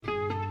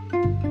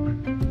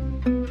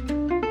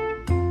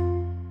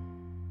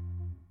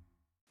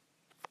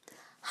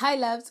Hi,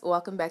 loves.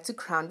 Welcome back to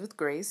Crowned with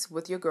Grace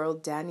with your girl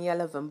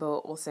Daniela Vimbo,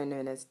 also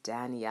known as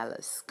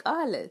Daniela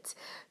Scarlett.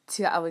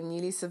 To our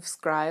newly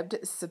subscribed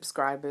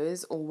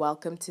subscribers,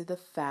 welcome to the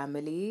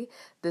family.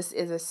 This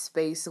is a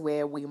space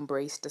where we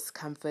embrace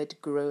discomfort,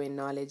 grow in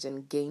knowledge,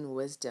 and gain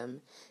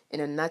wisdom.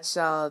 In a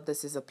nutshell,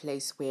 this is a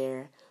place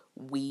where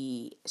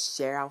we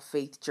share our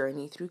faith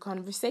journey through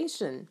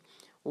conversation.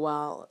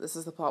 Well, this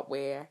is the part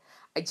where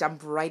I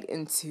jump right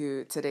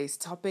into today's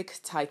topic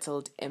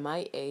titled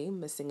MIA,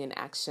 Missing in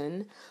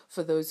Action.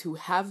 For those who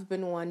have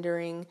been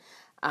wondering,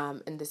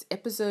 in this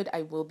episode,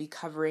 I will be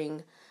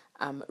covering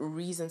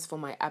reasons for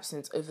my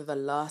absence over the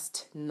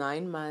last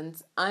 9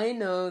 months. I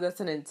know that's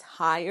an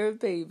entire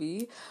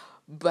baby,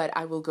 but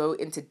I will go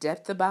into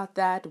depth about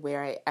that,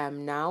 where I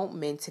am now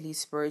mentally,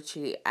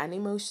 spiritually, and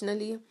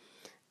emotionally,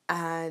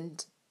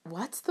 and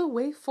what's the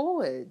way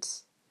forward.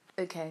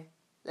 Okay,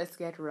 let's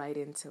get right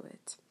into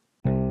it.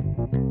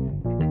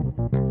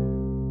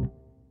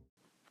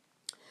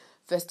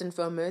 First and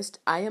foremost,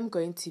 I am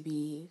going to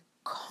be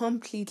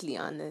completely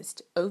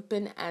honest,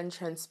 open, and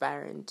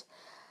transparent,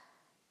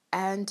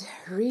 and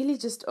really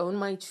just own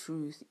my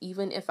truth,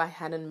 even if I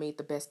hadn't made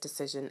the best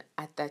decision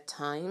at that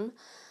time.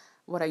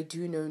 What I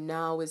do know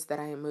now is that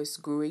I am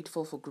most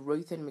grateful for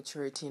growth and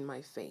maturity in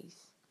my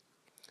faith.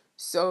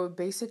 So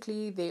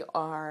basically, there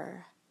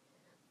are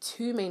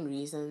two main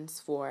reasons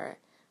for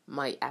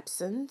my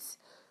absence.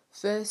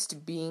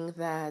 First, being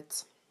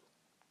that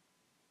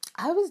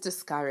I was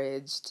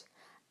discouraged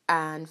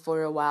and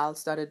for a while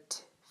started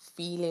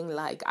feeling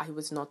like I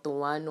was not the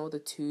one or the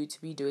two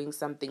to be doing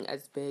something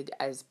as big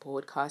as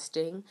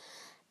podcasting.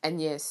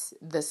 And yes,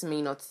 this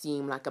may not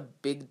seem like a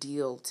big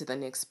deal to the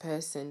next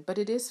person, but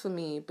it is for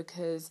me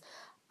because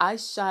I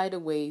shied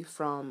away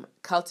from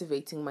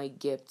cultivating my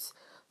gifts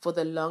for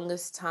the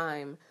longest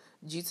time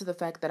due to the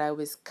fact that I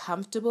was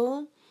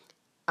comfortable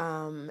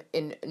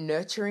in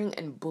nurturing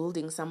and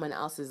building someone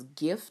else's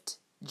gift,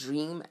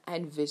 dream,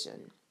 and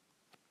vision.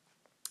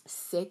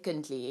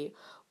 Secondly,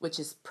 which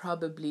is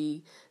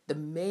probably the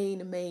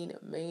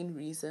main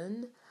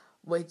reason,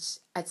 which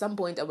at some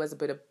point I was a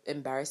bit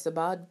embarrassed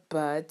about,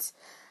 but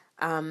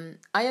I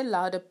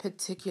allowed a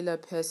particular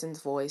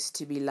person's voice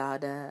to be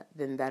louder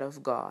than that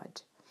of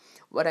God.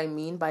 What I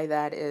mean by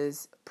that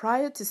is,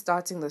 prior to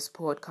starting this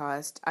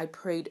podcast, I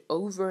prayed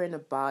over and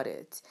about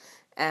it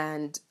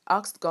and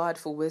asked God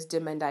for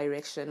wisdom and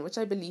direction, which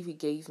I believe He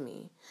gave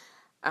me.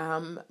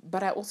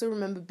 But I also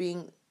remember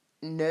being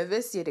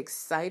nervous yet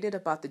excited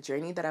about the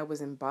journey that I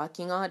was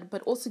embarking on,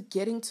 but also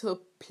getting to a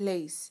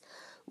place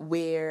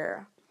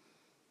where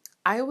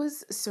I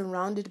was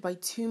surrounded by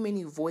too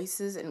many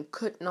voices and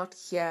could not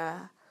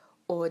hear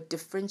or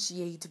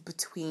differentiate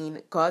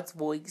between God's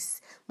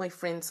voice, my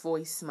friend's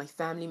voice, my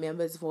family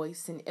member's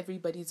voice, and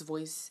everybody's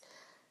voice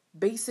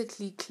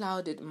basically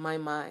clouded my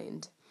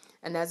mind.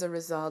 And as a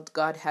result,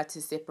 God had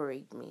to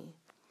separate me.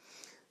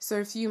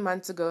 So a few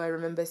months ago, I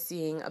remember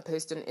seeing a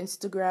post on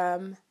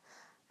Instagram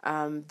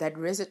that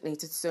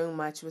resonated so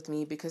much with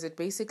me because it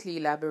basically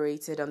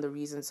elaborated on the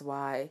reasons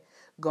why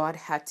God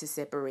had to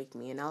separate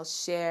me. And I'll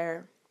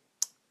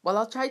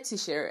try to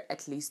share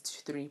at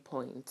least 3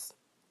 points.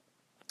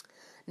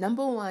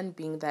 Number one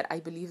being that I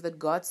believe that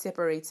God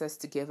separates us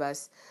to give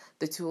us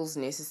the tools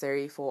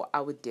necessary for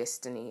our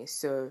destiny.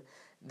 So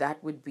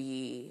that would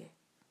be,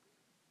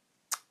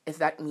 if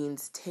that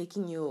means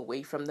taking you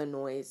away from the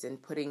noise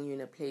and putting you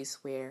in a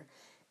place where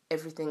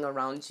everything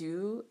around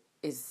you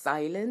is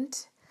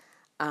silent,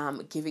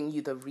 giving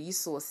you the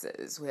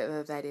resources,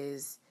 whether that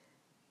is,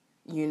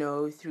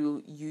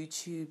 through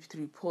YouTube,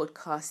 through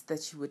podcasts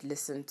that you would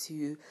listen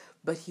to,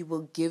 but He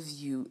will give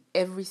you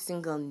every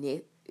single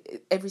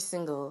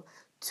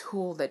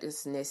tool that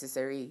is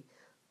necessary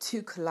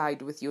to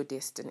collide with your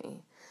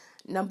destiny.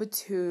 Number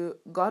two,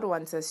 God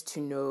wants us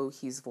to know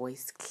His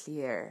voice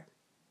clearly.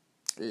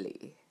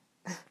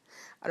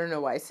 I don't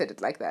know why I said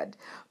it like that,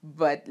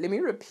 but let me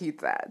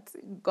repeat that.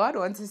 God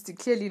wants us to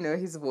clearly know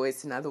His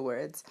voice, in other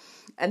words.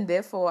 And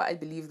therefore, I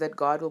believe that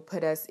God will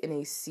put us in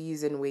a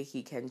season where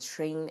He can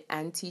train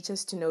and teach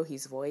us to know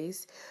His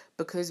voice,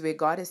 because where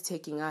God is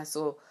taking us,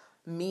 or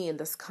me in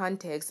this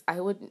context,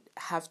 I would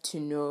have to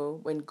know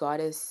when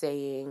God is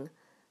saying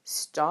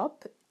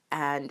stop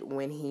and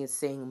when He is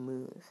saying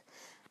move.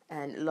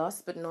 And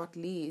last but not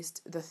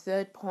least, the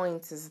third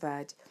point is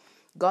that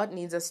God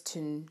needs us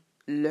to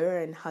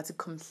learn how to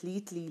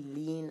completely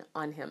lean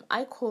on Him.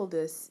 I call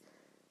this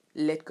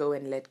let go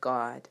and let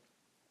God.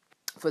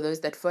 For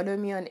those that follow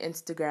me on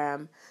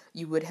Instagram,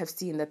 you would have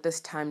seen that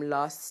this time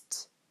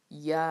last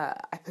year,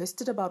 I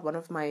posted about one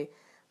of my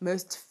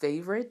most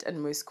favorite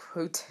and most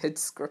quoted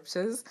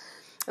scriptures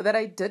that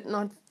I did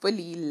not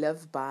fully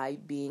live by,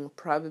 being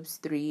Proverbs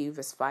 3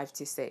 verse 5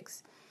 to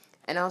 6.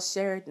 And I'll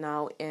share it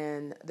now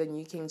in the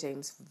New King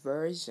James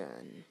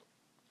Version.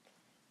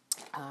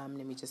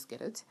 Let me just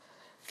get it.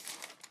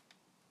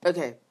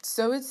 Okay,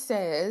 so it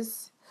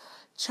says,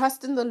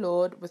 trust in the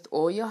Lord with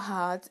all your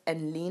heart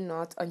and lean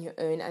not on your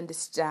own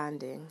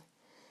understanding.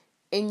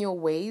 In your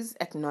ways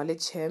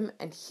acknowledge Him,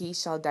 and He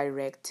shall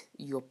direct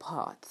your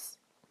paths.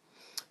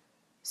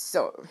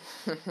 So,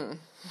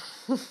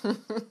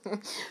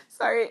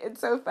 sorry,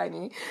 it's so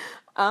funny.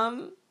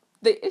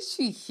 The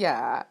issue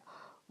here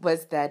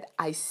was that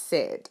I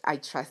said I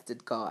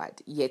trusted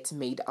God, yet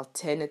made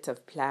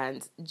alternative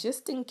plans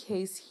just in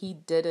case He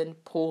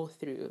didn't pull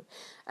through.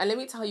 And let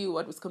me tell you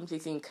what was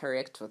completely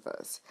incorrect with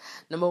this.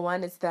 Number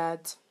one is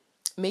that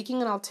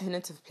making an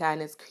alternative plan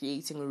is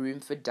creating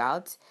room for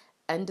doubt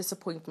and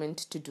disappointment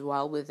to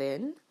dwell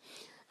within.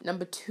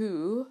 Number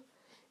two,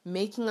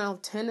 making an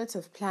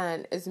alternative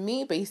plan is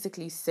me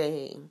basically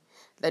saying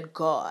that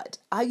God,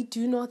 I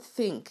do not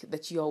think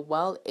that you are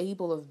well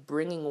able of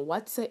bringing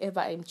whatsoever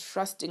I'm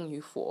trusting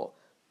you for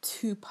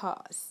to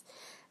pass.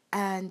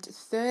 And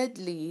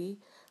thirdly,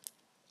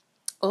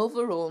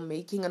 overall,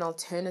 making an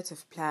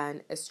alternative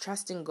plan is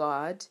trusting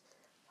God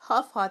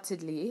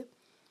half-heartedly,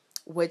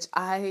 which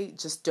I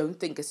just don't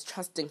think is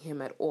trusting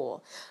Him at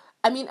all.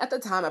 I mean, at the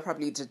time, I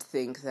probably did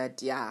think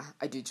that, yeah,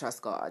 I do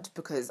trust God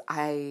because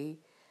I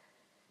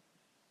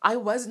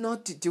was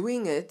not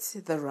doing it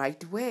the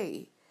right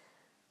way.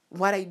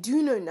 What I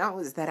do know now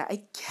is that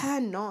I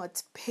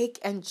cannot pick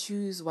and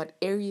choose what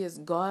areas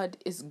God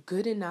is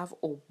good enough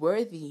or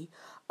worthy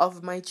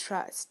of my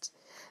trust.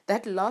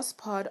 That last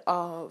part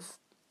of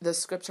the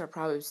scripture,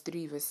 Proverbs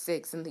 3 verse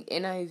 6, in the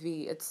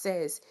NIV, it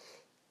says,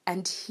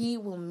 and He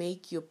will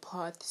make your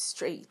path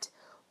straight.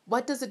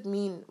 What does it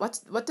mean?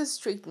 What does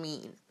straight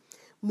mean?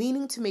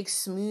 Meaning to make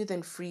smooth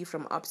and free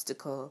from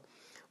obstacle.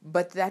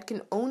 But that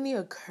can only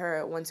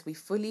occur once we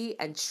fully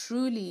and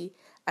truly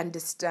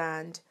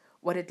understand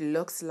what it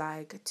looks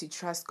like to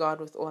trust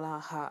God with all our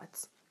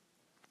hearts.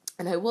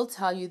 And I will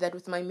tell you that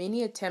with my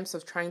many attempts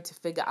of trying to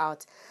figure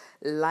out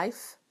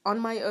life on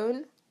my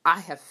own,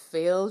 I have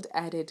failed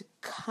at it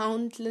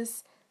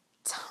countless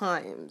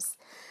times.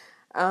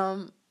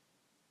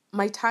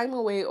 My time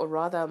away, or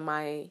rather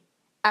my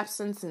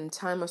absence in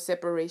time of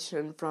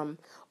separation from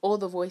all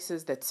the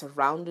voices that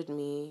surrounded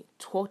me,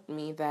 taught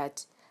me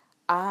that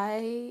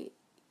I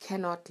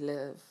cannot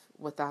live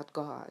without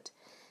God.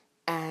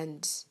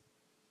 And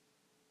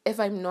if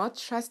I'm not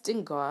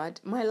trusting God,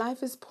 my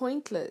life is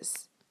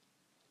pointless.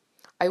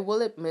 I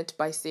will admit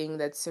by saying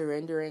that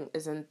surrendering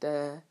isn't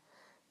the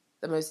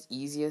most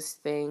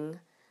easiest thing.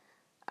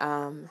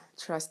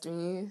 Trust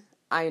me,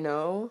 I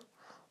know.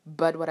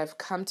 But what I've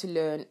come to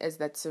learn is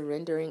that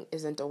surrendering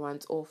isn't a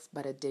once-off,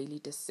 but a daily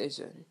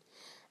decision.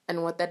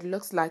 And what that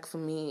looks like for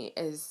me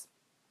is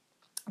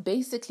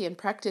basically and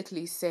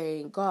practically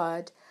saying,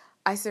 God,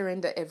 I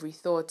surrender every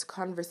thought,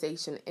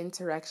 conversation,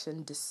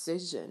 interaction,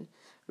 decision,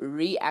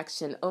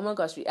 reaction. Oh my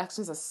gosh,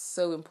 reactions are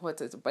so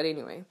important. But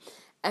anyway,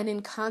 an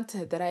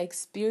encounter that I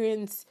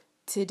experience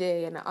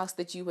today, and I ask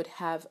that you would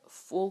have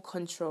full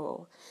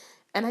control.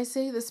 And I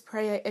say this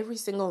prayer every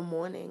single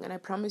morning, and I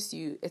promise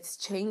you it's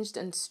changed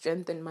and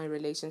strengthened my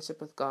relationship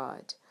with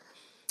God.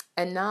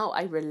 And now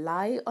I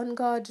rely on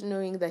God,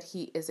 knowing that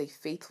He is a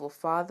faithful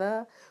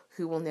Father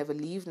who will never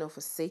leave nor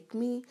forsake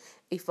me,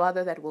 a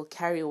Father that will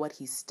carry what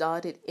He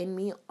started in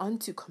me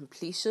onto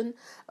completion,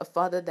 a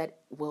Father that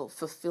will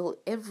fulfill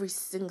every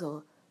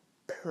single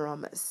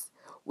promise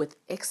with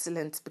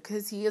excellence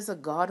because He is a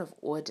God of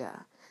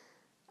order.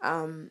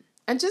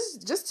 And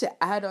just to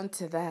add on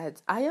to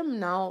that, I am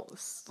now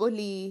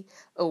fully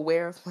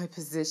aware of my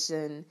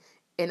position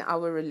in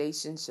our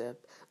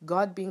relationship.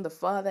 God being the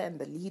father and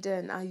the leader,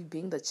 and I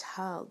being the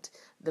child,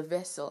 the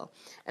vessel.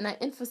 And I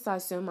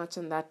emphasize so much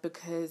on that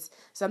because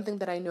something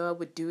that I know I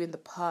would do in the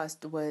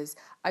past was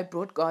I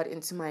brought God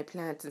into my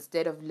plans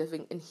instead of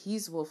living in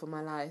His will for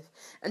my life.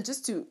 And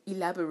just to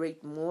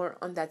elaborate more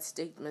on that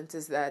statement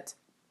is that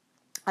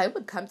I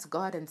would come to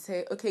God and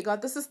say, okay,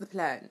 God, this is the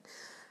plan.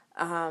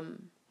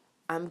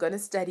 I'm going to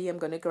study, I'm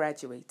going to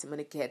graduate, I'm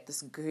going to get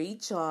this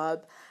great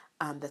job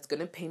that's going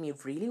to pay me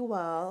really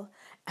well,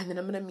 and then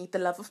I'm going to meet the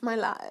love of my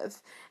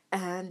life,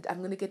 and I'm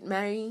going to get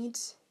married,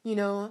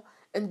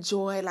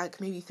 enjoy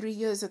like maybe 3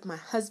 years with my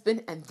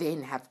husband, and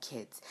then have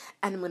kids,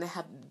 and I'm going to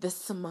have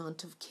this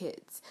amount of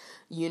kids,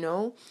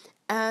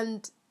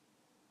 and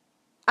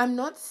I'm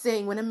not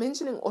saying, when I'm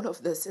mentioning all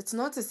of this, it's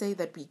not to say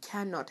that we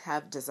cannot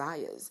have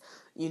desires,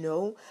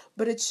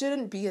 but it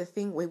shouldn't be a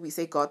thing where we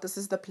say, God, this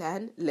is the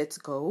plan, let's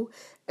go.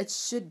 It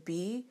should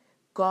be,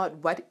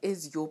 God, what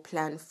is your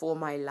plan for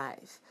my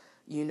life,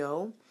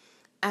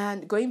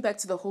 And going back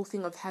to the whole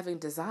thing of having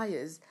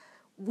desires,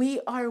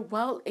 we are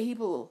well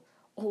able,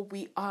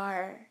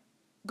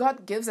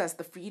 God gives us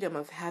the freedom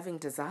of having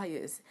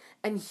desires,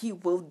 and He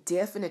will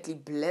definitely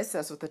bless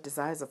us with the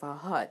desires of our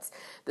hearts.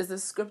 There's a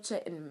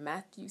scripture in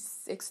Matthew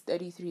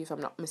 6:33, if I'm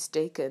not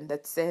mistaken,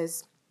 that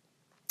says,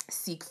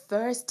 seek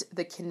first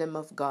the kingdom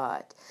of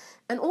God,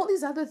 and all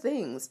these other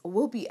things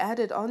will be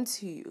added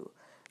onto you,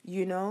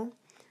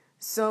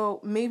 So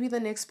maybe the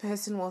next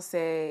person will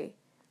say,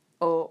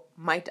 or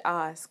might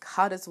ask,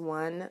 how does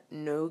one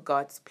know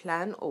God's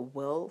plan or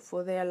will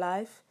for their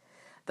life?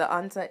 The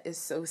answer is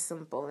so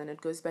simple, and it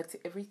goes back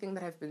to everything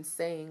that I've been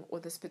saying, or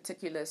this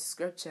particular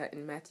scripture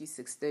in Matthew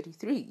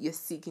 6:33. You're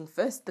seeking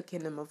first the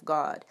kingdom of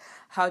God.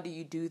 How do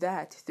you do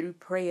that? Through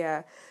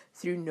prayer,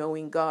 through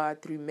knowing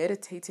God, through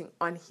meditating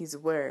on His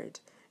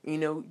word,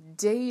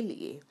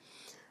 daily.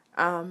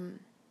 I'm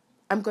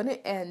going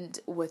to end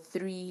with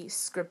 3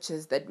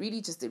 scriptures that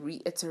really just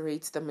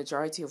reiterates the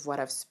majority of what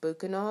I've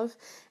spoken of.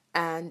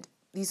 And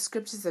these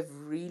scriptures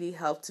have really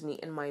helped me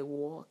in my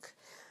walk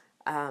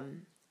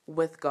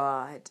with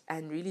God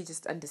and really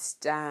just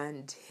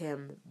understand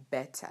Him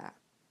better.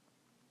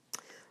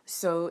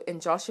 So in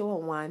Joshua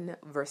 1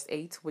 verse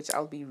 8, which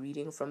I'll be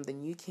reading from the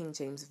New King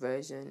James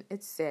Version,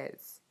 it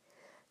says,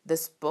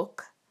 "This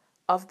book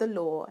of the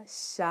law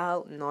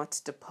shall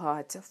not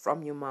depart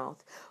from your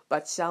mouth,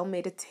 but shall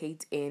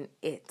meditate in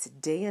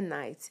it day and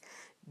night,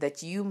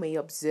 that you may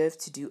observe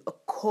to do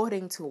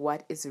according to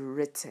what is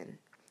written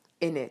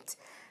in it.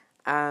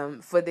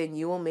 For then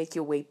you will make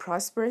your way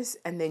prosperous,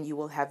 and then you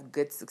will have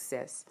good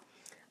success."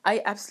 I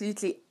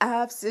absolutely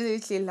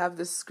love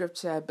this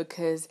scripture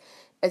because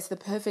it's the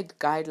perfect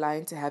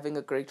guideline to having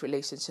a great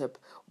relationship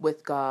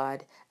with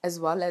God, as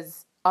well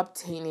as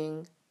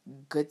obtaining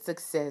good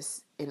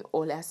success in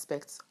all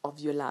aspects of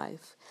your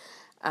life.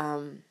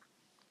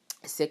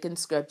 Second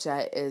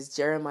scripture is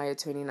Jeremiah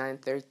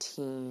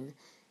 29:13.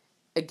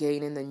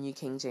 Again, in the New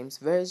King James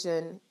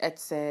Version, it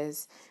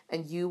says,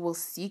 "And you will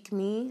seek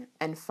me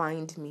and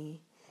find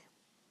me."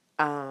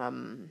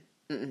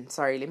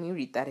 Let me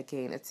read that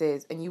again. It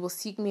says, "And you will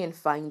seek me and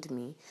find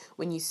me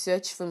when you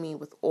search for me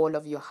with all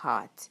of your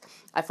heart."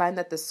 I find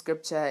that the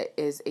scripture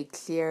is a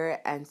clear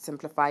and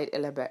simplified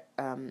elaboration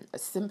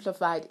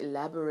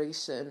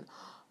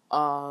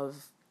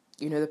of,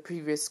 the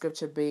previous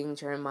scripture being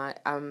Joshua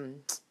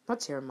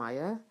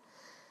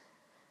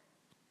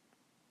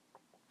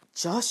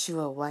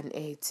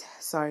 1:8.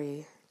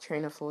 Sorry,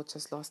 train of thought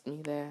just lost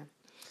me there.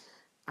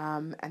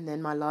 And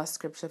then my last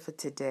scripture for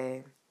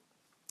today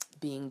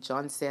being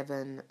John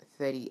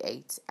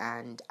 7:38,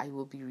 and I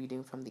will be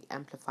reading from the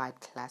Amplified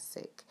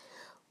Classic,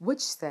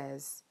 which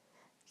says,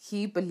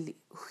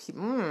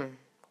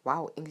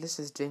 wow, English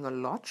is doing a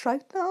lot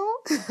right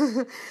now.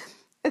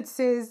 It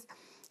says,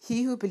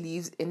 "He who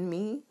believes in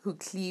me, who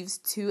cleaves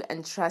to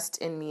and trusts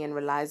in me and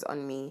relies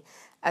on me,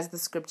 as the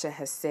scripture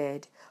has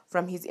said,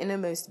 from his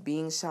innermost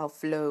being shall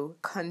flow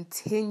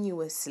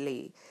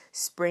continuously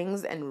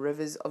springs and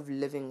rivers of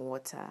living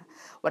water."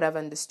 What I've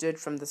understood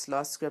from this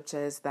last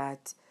scripture is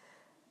that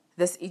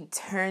this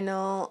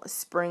eternal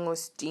spring or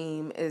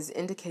stream is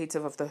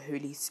indicative of the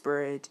Holy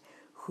Spirit,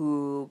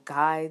 who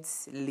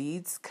guides,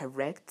 leads,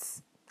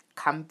 corrects,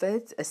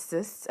 comforts,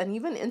 assists, and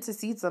even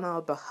intercedes on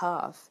our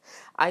behalf.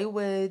 I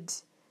would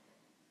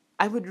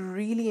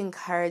really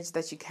encourage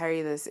that you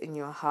carry this in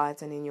your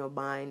heart and in your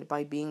mind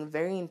by being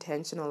very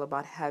intentional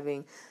about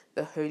having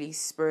the Holy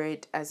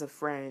Spirit as a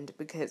friend,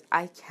 because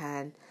I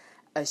can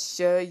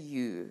assure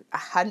you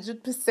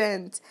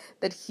 100%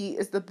 that He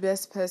is the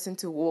best person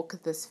to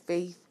walk this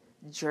faith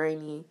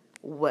journey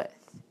with.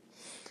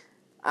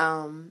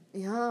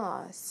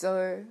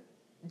 So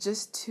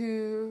just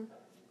to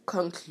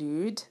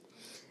conclude,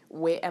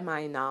 where am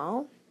I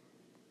now?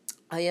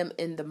 I am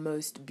in the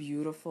most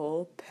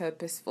beautiful,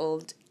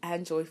 purposeful,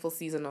 and joyful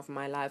season of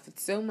my life with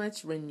so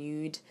much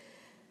renewed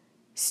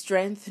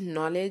strength,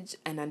 knowledge,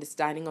 and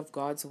understanding of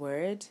God's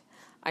word.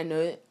 I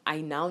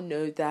now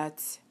know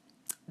that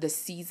the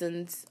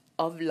seasons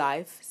of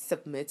life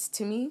submits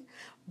to me,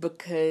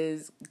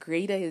 because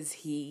greater is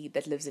He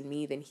that lives in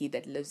me than he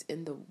that lives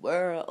in the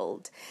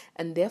world.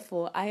 And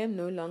therefore, I am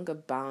no longer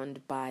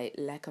bound by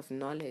lack of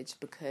knowledge,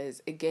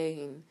 because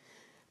again,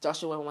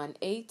 Joshua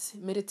 1:8,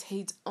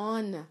 meditate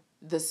on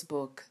this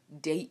book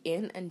day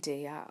in and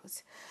day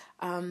out.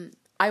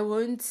 I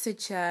won't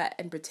sit here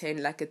and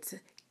pretend like it's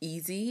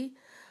easy,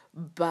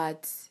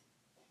 but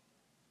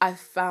I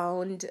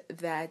found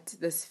that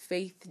this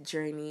faith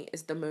journey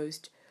is the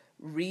most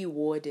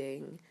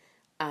rewarding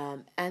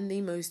and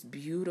the most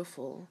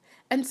beautiful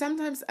and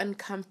sometimes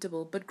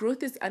uncomfortable, but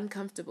growth is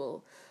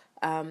uncomfortable,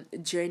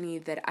 journey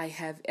that I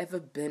have ever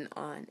been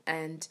on.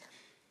 And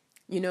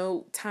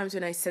times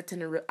when I sit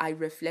and I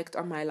reflect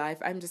on my life,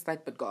 I'm just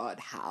like, but God,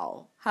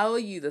 how are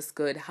you this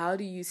good? How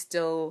do you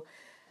still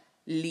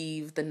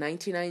leave the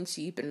 99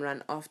 sheep and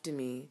run after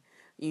me?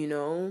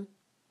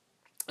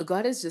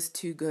 God is just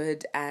too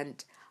good,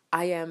 and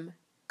I am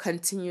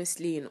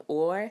continuously in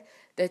awe.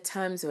 There are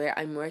times where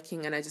I'm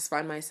working and I just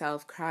find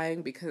myself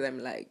crying because I'm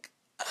like,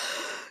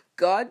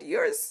 God,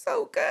 you're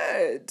so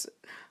good.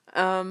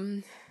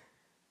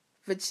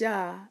 But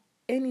yeah,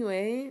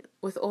 anyway,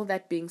 with all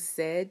that being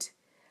said,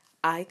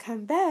 I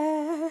come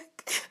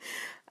back.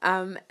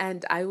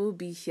 And I will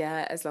be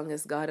here as long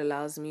as God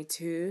allows me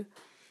to.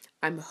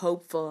 I'm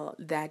hopeful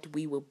that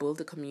we will build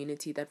a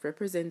community that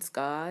represents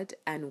God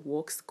and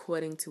walks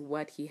according to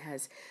what He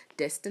has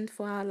destined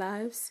for our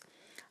lives.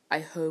 I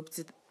hope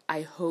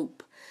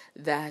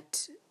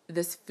that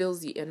this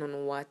fills you in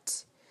on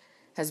what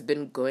has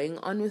been going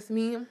on with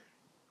me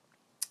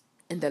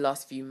in the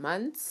last few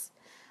months,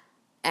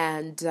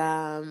 and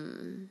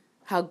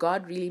how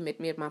God really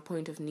met me at my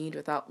point of need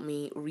without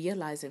me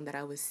realizing that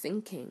I was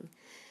sinking.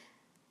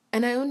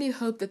 And I only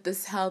hope that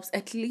this helps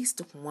at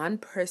least one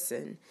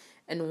person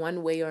in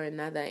one way or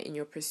another in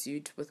your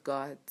pursuit of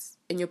God's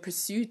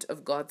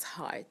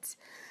heart.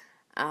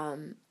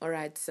 All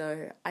right,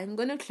 so I'm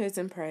gonna close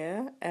in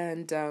prayer,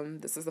 and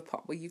this is the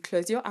part where you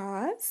close your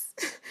eyes.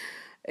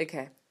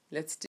 Okay,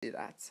 let's do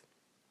that.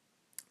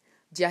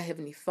 Dear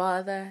Heavenly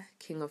Father,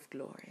 King of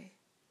Glory,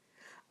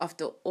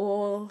 after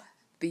all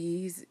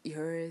these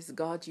years,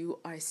 God, you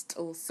are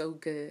still so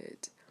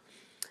good.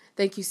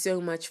 Thank you so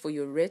much for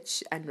your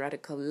rich and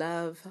radical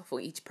love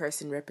for each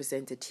person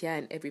represented here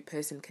and every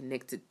person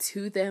connected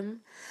to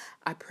them.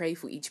 I pray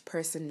for each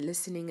person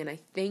listening, and I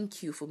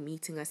thank you for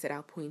meeting us at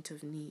our point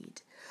of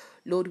need.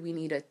 Lord, we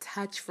need a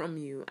touch from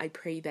you. I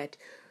pray that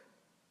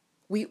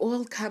we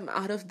all come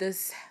out of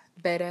this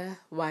better,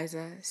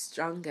 wiser,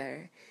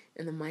 stronger,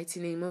 in the mighty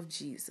name of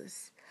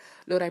Jesus.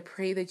 Lord, I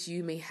pray that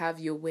you may have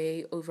your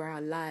way over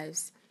our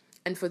lives.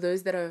 And for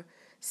those that are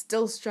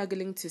still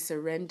struggling to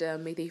surrender,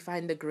 may they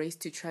find the grace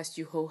to trust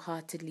you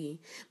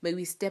wholeheartedly. May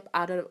we step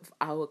out of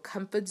our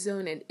comfort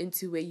zone and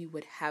into where you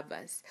would have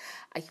us.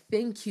 I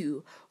thank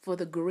you for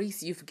the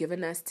grace you've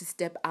given us to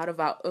step out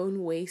of our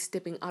own way,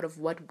 stepping out of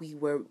what we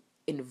were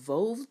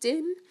involved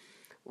in,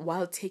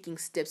 while taking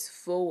steps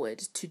forward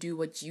to do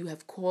what you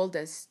have called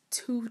us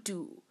to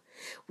do.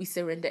 We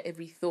surrender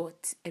every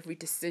thought, every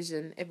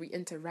decision, every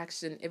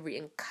interaction, every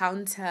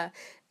encounter,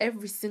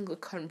 every single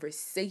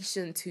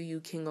conversation to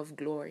you, King of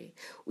Glory.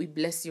 We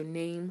bless your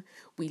name,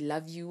 we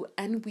love you,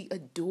 and we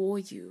adore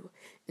you.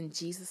 In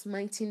Jesus'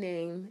 mighty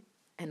name,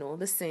 and all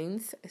the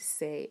saints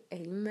say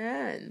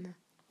amen.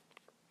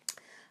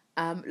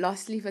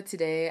 Lastly for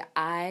today,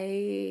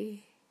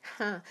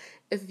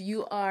 if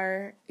you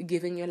are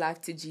giving your life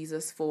to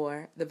Jesus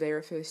for the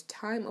very first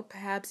time, or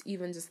perhaps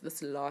even just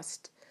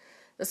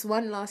this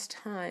one last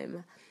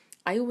time,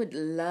 I would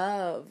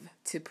love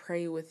to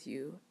pray with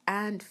you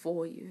and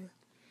for you.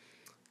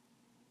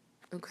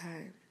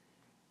 Okay.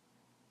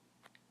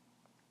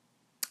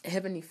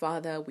 Heavenly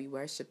Father, we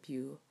worship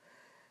you.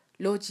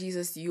 Lord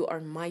Jesus, you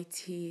are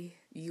mighty,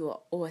 you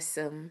are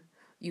awesome.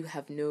 You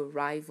have no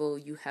rival,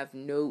 you have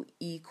no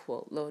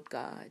equal, Lord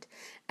God.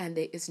 And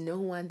there is no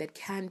one that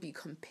can be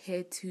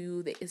compared to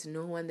you. There is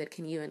no one that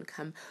can even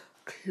come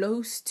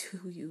close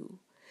to you.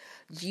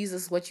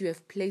 Jesus, what you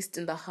have placed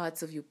in the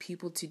hearts of your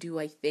people to do,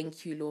 I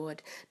thank you,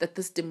 Lord, that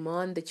this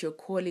demand that you're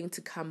calling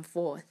to come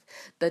forth,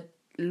 that,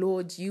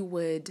 Lord, you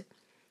would,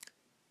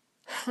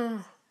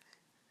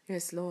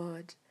 yes,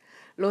 Lord,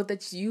 Lord,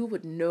 that you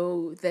would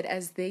know that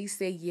as they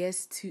say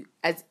yes to,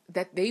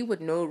 that they would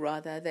know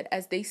rather, that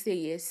as they say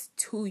yes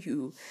to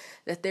you,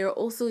 that they're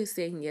also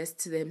saying yes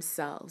to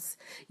themselves,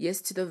 yes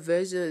to the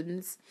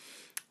versions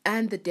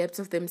and the depths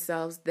of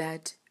themselves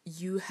that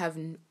you have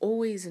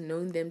always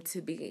known them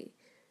to be,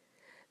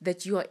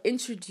 that you are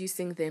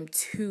introducing them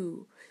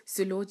to.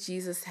 So, Lord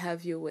Jesus,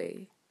 have your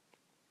way.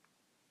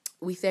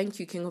 We thank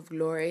you, King of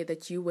Glory,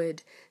 that you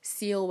would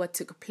seal what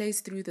took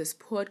place through this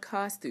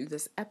podcast, through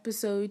this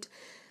episode,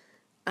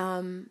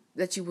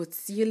 that you would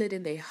seal it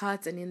in their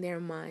hearts and in their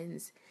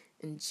minds.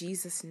 In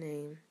Jesus'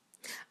 name.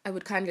 I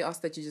would kindly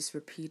ask that you just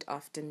repeat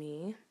after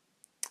me.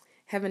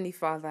 Heavenly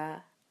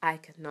Father, I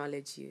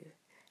acknowledge you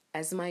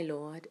as my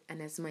Lord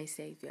and as my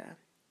Savior.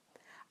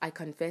 I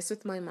confess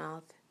with my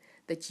mouth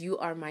that you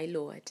are my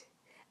Lord,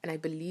 and I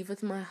believe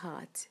with my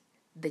heart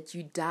that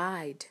you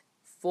died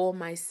for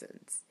my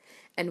sins.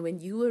 And when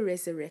you were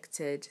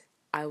resurrected,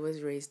 I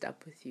was raised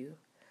up with you.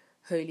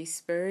 Holy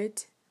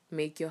Spirit,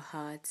 make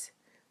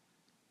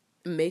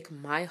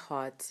my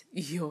heart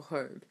your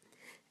home.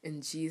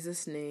 In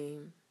Jesus'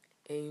 name,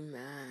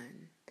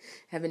 amen.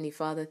 Heavenly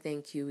Father,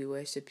 thank you. We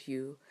worship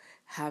you.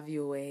 Have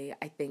your way.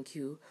 I thank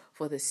you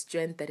for the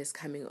strength that is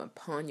coming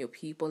upon your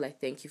people. I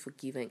thank you for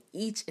giving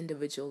each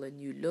individual a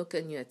new look,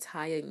 a new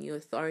attire, a new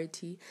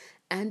authority,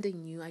 and a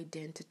new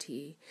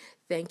identity.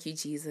 Thank you,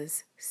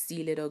 Jesus.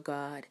 Seal it, O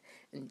God.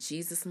 In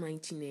Jesus'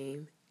 mighty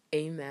name,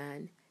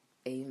 amen,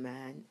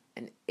 amen,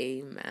 and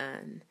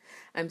amen.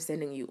 I'm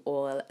sending you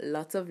all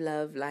lots of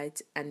love,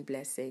 light, and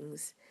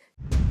blessings.